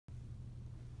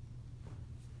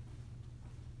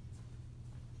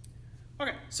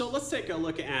Okay, so let's take a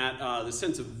look at the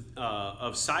sense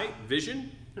of sight,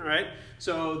 vision. All right,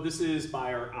 so this is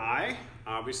by our eye,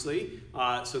 obviously.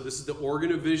 So this is the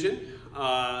organ of vision.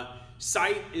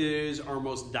 Sight is our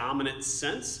most dominant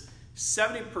sense.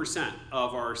 70%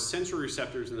 of our sensory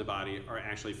receptors in the body are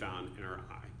actually found in our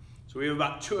eye. So we have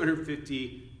about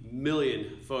 250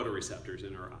 million photoreceptors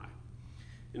in our eye.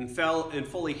 And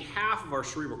fully half of our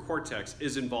cerebral cortex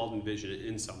is involved in vision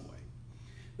in some way.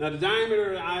 Now the diameter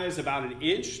of the eye is about an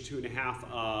inch,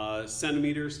 2.5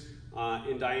 centimeters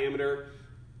in diameter.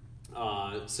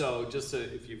 So just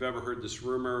if you've ever heard this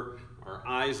rumor, our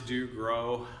eyes do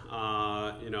grow,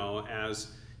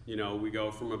 as we go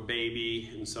from a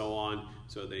baby and so on.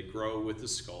 So they grow with the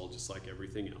skull, just like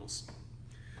everything else.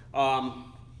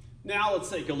 Now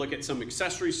let's take a look at some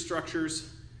accessory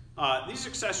structures. These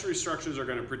accessory structures are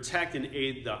going to protect and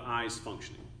aid the eye's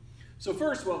functioning. So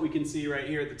first, what we can see right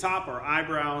here at the top are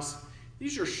eyebrows.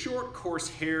 These are short, coarse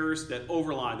hairs that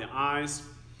overlie the eyes.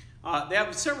 They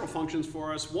have several functions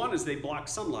for us. One is they block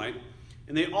sunlight,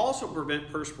 and they also prevent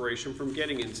perspiration from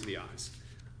getting into the eyes.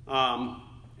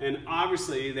 And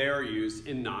obviously, they are used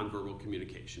in nonverbal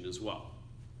communication as well.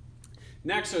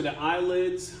 Next are the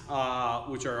eyelids,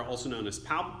 which are also known as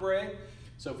palpebrae.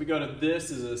 So if we go to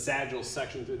this is a sagittal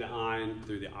section through the eye and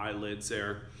through the eyelids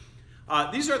there.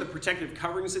 These are the protective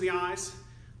coverings of the eyes.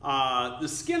 The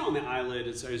skin on the eyelid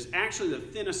is actually the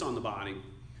thinnest on the body.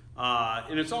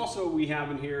 And it's also, we have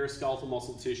in here skeletal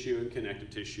muscle tissue and connective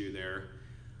tissue there.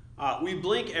 We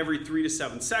blink every 3 to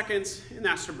 7 seconds, and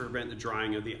that's to prevent the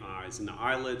drying of the eyes and the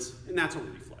eyelids, and that's a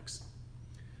reflex.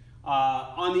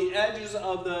 On the edges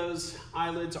of those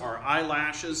eyelids are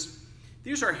eyelashes.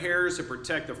 These are hairs that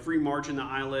protect the free margin of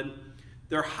the eyelid.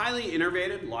 They're highly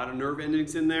innervated, a lot of nerve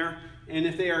endings in there, and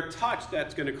if they are touched,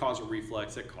 that's going to cause a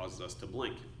reflex that causes us to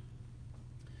blink.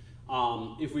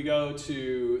 If we go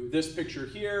to this picture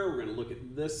here, we're going to look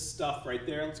at this stuff right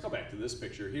there. Let's go back to this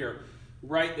picture here.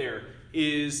 Right there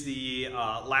is the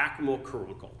lacrimal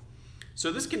caruncle.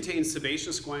 So this contains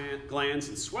sebaceous glands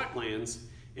and sweat glands,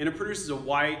 and it produces a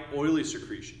white, oily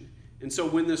secretion. And so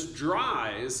when this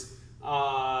dries,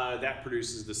 that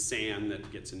produces the sand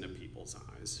that gets into people's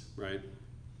eyes, right?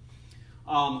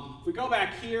 If we go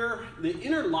back here, the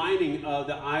inner lining of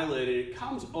the eyelid, it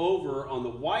comes over on the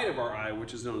white of our eye,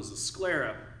 which is known as the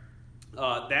sclera.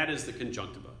 That is the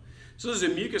conjunctiva. So there's a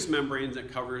mucous membrane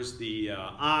that covers the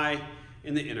eye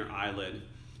and the inner eyelid.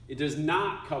 It does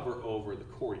not cover over the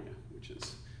cornea, which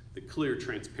is the clear,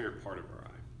 transparent part of our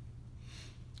eye.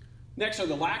 Next are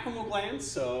the lacrimal glands.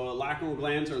 So lacrimal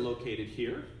glands are located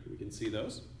here. We can see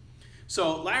those.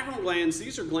 So lacrimal glands,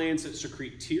 these are glands that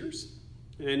secrete tears.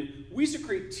 And we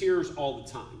secrete tears all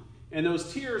the time. And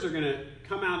those tears are going to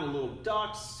come out in little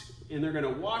ducts, and they're going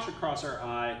to wash across our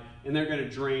eye, and they're going to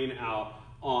drain out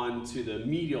onto the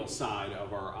medial side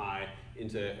of our eye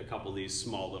into a couple of these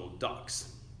small little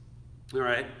ducts. All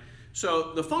right?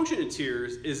 So the function of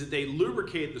tears is that they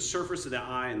lubricate the surface of the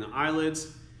eye and the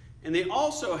eyelids, and they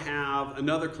also have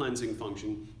another cleansing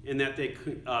function in that they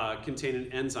contain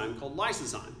an enzyme called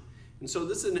lysozyme. And so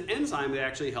this is an enzyme that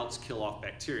actually helps kill off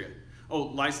bacteria.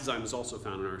 Oh, lysozyme is also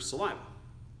found in our saliva.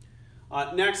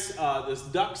 Next, this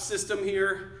duct system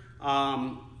here.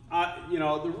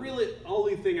 The really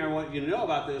only thing I want you to know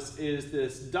about this is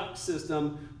this duct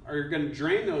system are going to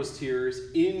drain those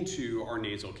tears into our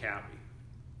nasal cavity.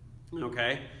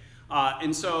 Okay,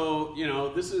 and so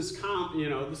this is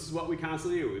what we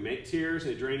constantly do. We make tears,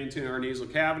 they drain into our nasal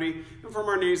cavity, and from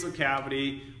our nasal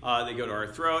cavity, they go to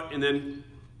our throat, and then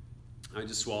I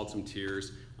just swallowed some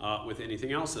tears with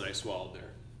anything else that I swallowed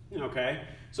there. Okay,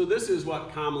 so this is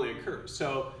what commonly occurs.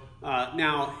 So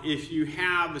now, if you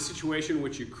have a situation in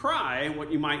which you cry,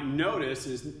 what you might notice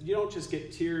is you don't just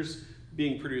get tears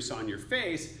being produced on your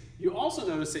face, you also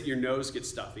notice that your nose gets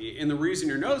stuffy. And the reason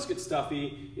your nose gets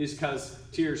stuffy is because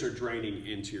tears are draining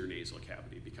into your nasal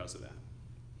cavity because of that.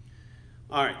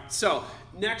 All right, so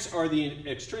next are the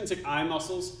extrinsic eye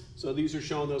muscles. So these are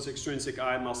showing those extrinsic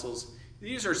eye muscles.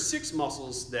 These are 6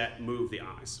 muscles that move the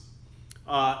eyes.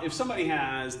 If somebody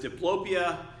has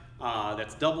diplopia,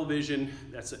 that's double vision,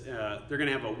 they're going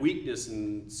to have a weakness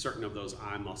in certain of those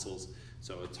eye muscles,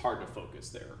 so it's hard to focus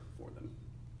there for them.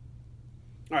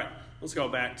 All right, let's go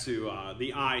back to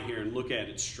the eye here and look at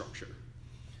its structure.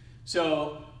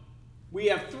 So we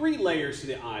have 3 layers to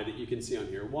the eye that you can see on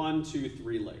here. 1, 2,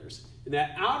 3 layers. And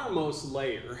that outermost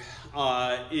layer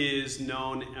is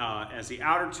known as the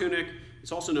outer tunic.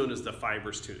 It's also known as the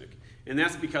fibrous tunic. And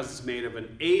that's because it's made of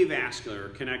an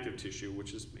avascular connective tissue,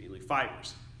 which is mainly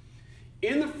fibers.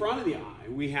 In the front of the eye,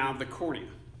 we have the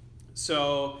cornea.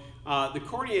 So the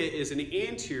cornea is an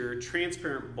anterior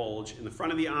transparent bulge in the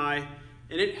front of the eye,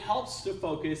 and it helps to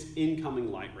focus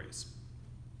incoming light rays.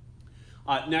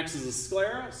 Next is the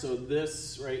sclera. So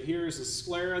this right here is the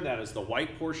sclera. That is the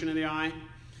white portion of the eye.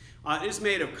 It is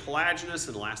made of collagenous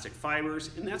and elastic fibers,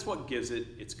 and that's what gives it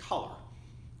its color.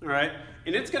 All right,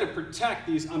 and it's going to protect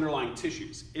these underlying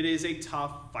tissues. It is a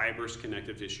tough, fibrous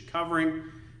connective tissue covering,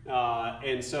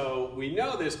 and so we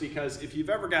know this because if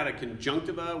you've ever got a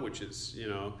conjunctiva, which is,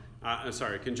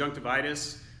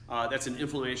 conjunctivitis, that's an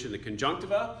inflammation of the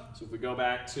conjunctiva. So if we go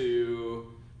back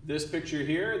to this picture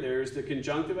here, there's the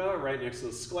conjunctiva right next to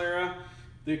the sclera.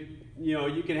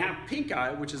 You can have pink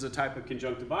eye, which is a type of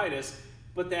conjunctivitis,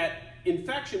 but that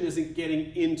infection isn't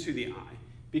getting into the eye,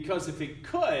 because if it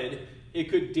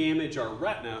could damage our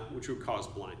retina, which would cause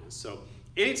blindness. So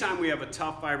anytime we have a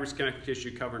tough fibrous connective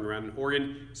tissue covering around an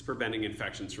organ, it's preventing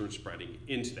infections from spreading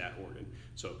into that organ,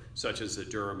 so such as the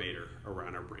dura mater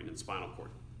around our brain and spinal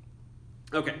cord.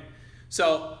 Okay,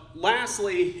 so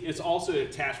lastly, it's also an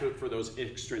attachment for those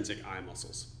extrinsic eye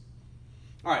muscles.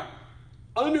 All right,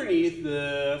 underneath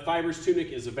the fibrous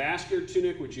tunic is a vascular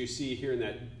tunic, which you see here in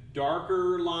that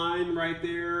darker line right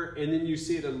there, and then you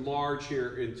see it enlarge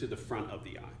here into the front of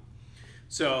the eye.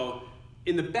 So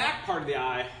in the back part of the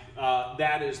eye,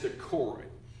 that is the choroid.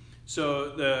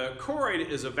 So the choroid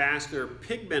is a vascular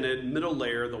pigmented middle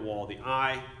layer of the wall of the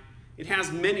eye. It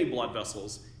has many blood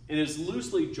vessels and is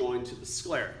loosely joined to the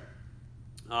sclera.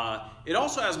 It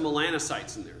also has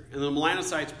melanocytes in there, and the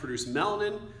melanocytes produce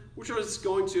melanin, which is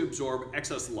going to absorb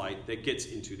excess light that gets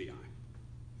into the eye.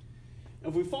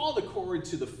 If we follow the choroid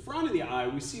to the front of the eye,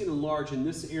 we see it enlarge in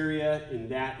this area, in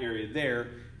that area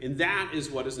there, and that is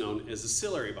what is known as the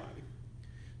ciliary body.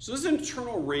 So this is an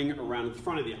internal ring around the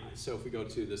front of the eye. So if we go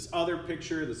to this other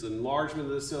picture, this is an enlargement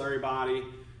of the ciliary body.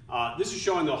 This is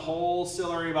showing the whole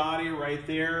ciliary body right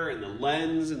there and the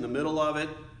lens in the middle of it,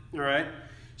 all right?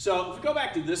 So if we go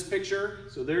back to this picture,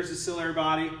 so there's the ciliary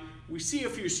body, we see a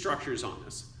few structures on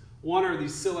this. One are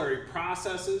these ciliary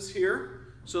processes here.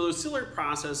 So those ciliary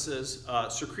processes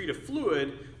secrete a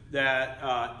fluid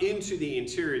that into the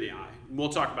interior of the eye. And we'll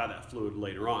talk about that fluid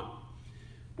later on.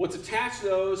 What's attached to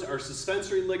those are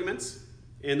suspensory ligaments,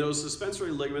 and those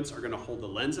suspensory ligaments are going to hold the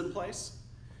lens in place.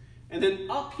 And then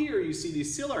up here you see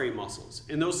these ciliary muscles,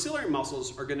 and those ciliary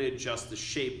muscles are going to adjust the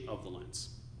shape of the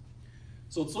lens.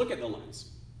 So let's look at the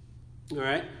lens. All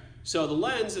right, so the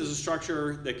lens is a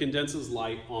structure that condenses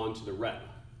light onto the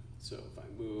retina. So if I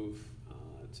move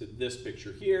to this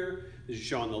picture here, this is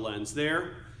showing the lens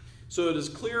there. So it is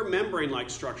a clear membrane-like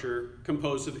structure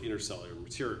composed of intercellular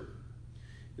material.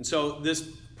 And so this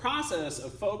process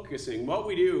of focusing, what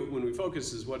we do when we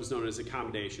focus is what is known as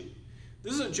accommodation.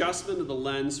 This is adjustment of the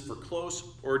lens for close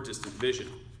or distant vision.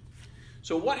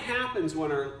 So what happens when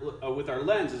with our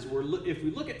lens is if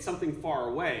we look at something far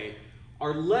away,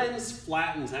 our lens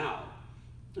flattens out.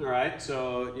 All right,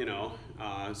 so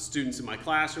students in my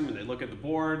classroom, when they look at the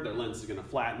board, their lens is going to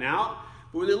flatten out.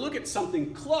 But when they look at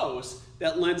something close,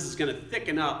 that lens is going to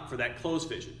thicken up for that close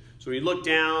vision. So when you look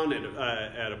down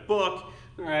at a book,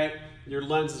 all right, your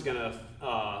lens is going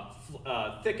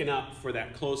to thicken up for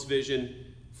that close vision,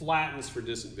 flattens for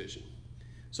distant vision.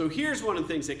 So here's one of the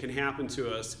things that can happen to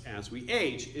us as we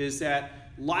age is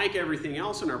that, like everything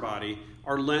else in our body,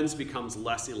 our lens becomes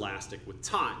less elastic with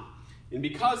time. And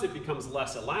because it becomes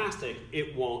less elastic,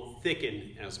 it won't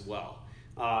thicken as well.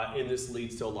 And this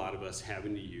leads to a lot of us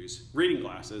having to use reading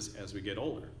glasses as we get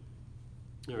older.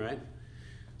 All right.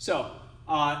 So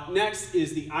next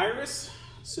is the iris.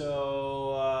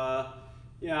 So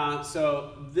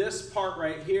so this part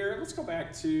right here, let's go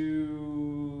back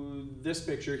to this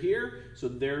picture here. So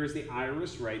there's the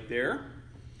iris right there.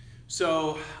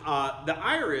 So the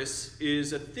iris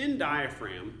is a thin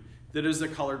diaphragm that is the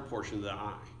colored portion of the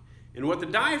eye. And what the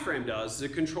diaphragm does is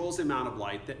it controls the amount of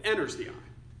light that enters the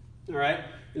eye. All right?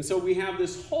 And so we have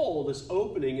this hole, this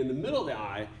opening in the middle of the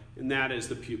eye, and that is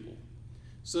the pupil.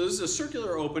 So this is a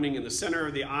circular opening in the center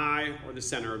of the eye or the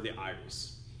center of the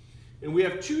iris. And we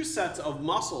have two sets of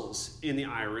muscles in the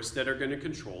iris that are going to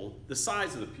control the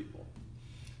size of the pupil.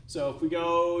 So if we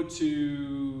go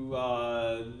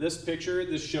to this picture,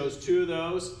 this shows two of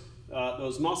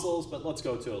those muscles, but let's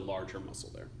go to a larger muscle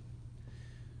there.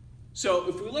 So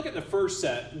if we look at the first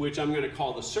set, which I'm going to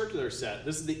call the circular set,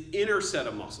 this is the inner set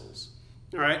of muscles.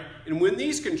 All right, and when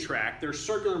these contract, they're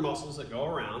circular muscles that go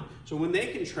around. So when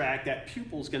they contract, that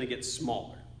pupil is going to get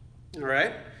smaller. All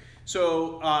right,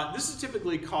 so this is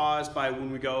typically caused by when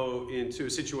we go into a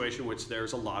situation in which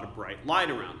there's a lot of bright light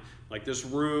around, like this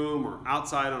room or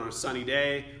outside on a sunny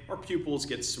day, our pupils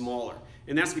get smaller.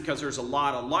 And that's because there's a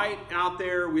lot of light out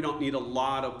there. We don't need a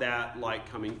lot of that light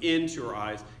coming into our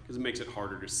eyes because it makes it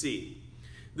harder to see.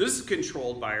 This is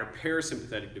controlled by our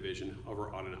parasympathetic division of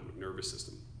our autonomic nervous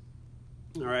system.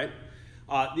 All right.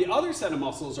 The other set of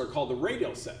muscles are called the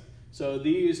radial set. So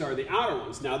these are the outer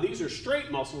ones. Now these are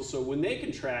straight muscles, so when they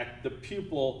contract, the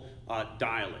pupil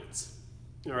dilates.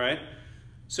 All right.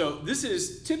 So this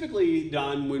is typically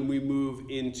done when we move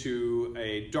into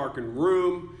a darkened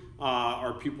room.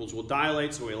 Our pupils will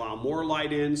dilate, so we allow more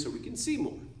light in so we can see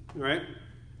more. All right.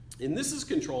 And this is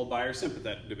controlled by our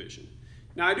sympathetic division.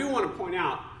 Now I do want to point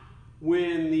out,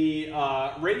 when the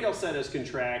radial set is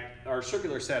contract, our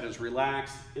circular set is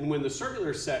relaxed, and when the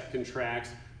circular set contracts,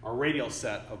 our radial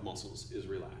set of muscles is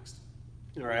relaxed.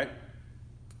 All right?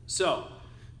 So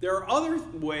there are other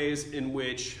ways in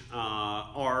which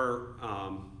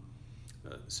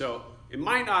so it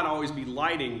might not always be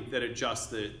lighting that adjusts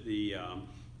the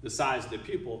size of the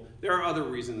pupil. There are other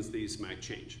reasons these might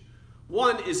change.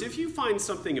 One is if you find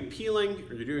something appealing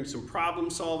or you're doing some problem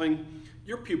solving,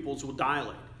 your pupils will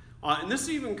dilate. And this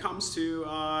even comes to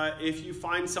if you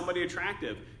find somebody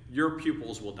attractive, your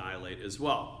pupils will dilate as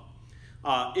well.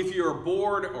 If you're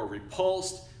bored or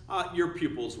repulsed, your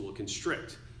pupils will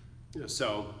constrict.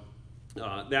 So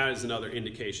that is another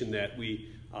indication that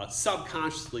we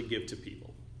subconsciously give to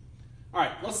people. All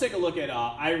right, let's take a look at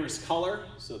iris color.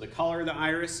 So the color of the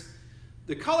iris.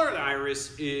 The color of the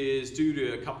iris is due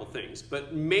to a couple things,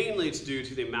 but mainly it's due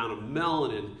to the amount of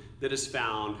melanin that is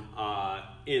found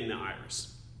in the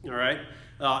iris. All right.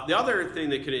 The other thing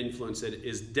that could influence it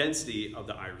is density of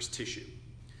the iris tissue.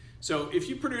 So if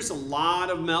you produce a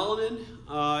lot of melanin,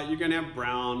 you're going to have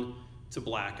brown to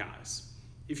black eyes.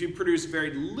 If you produce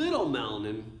very little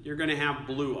melanin, you're going to have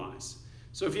blue eyes.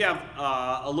 So if you have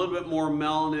a little bit more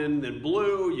melanin than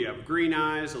blue, you have green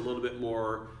eyes. A little bit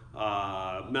more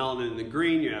melanin than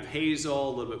green, you have hazel.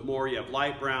 A little bit more, you have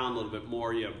light brown. A little bit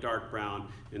more, you have dark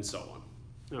brown, and so on.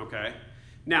 Okay.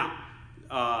 Now,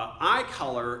 eye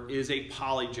color is a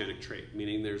polygenic trait,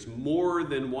 meaning there's more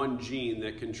than one gene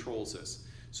that controls this.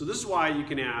 So this is why you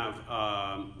can have,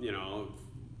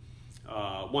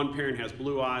 one parent has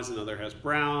blue eyes, another has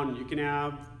brown. You can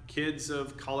have kids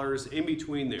of colors in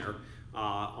between there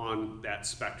on that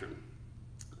spectrum.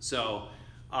 So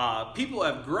people who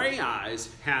have gray eyes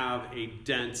have a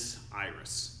dense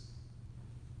iris.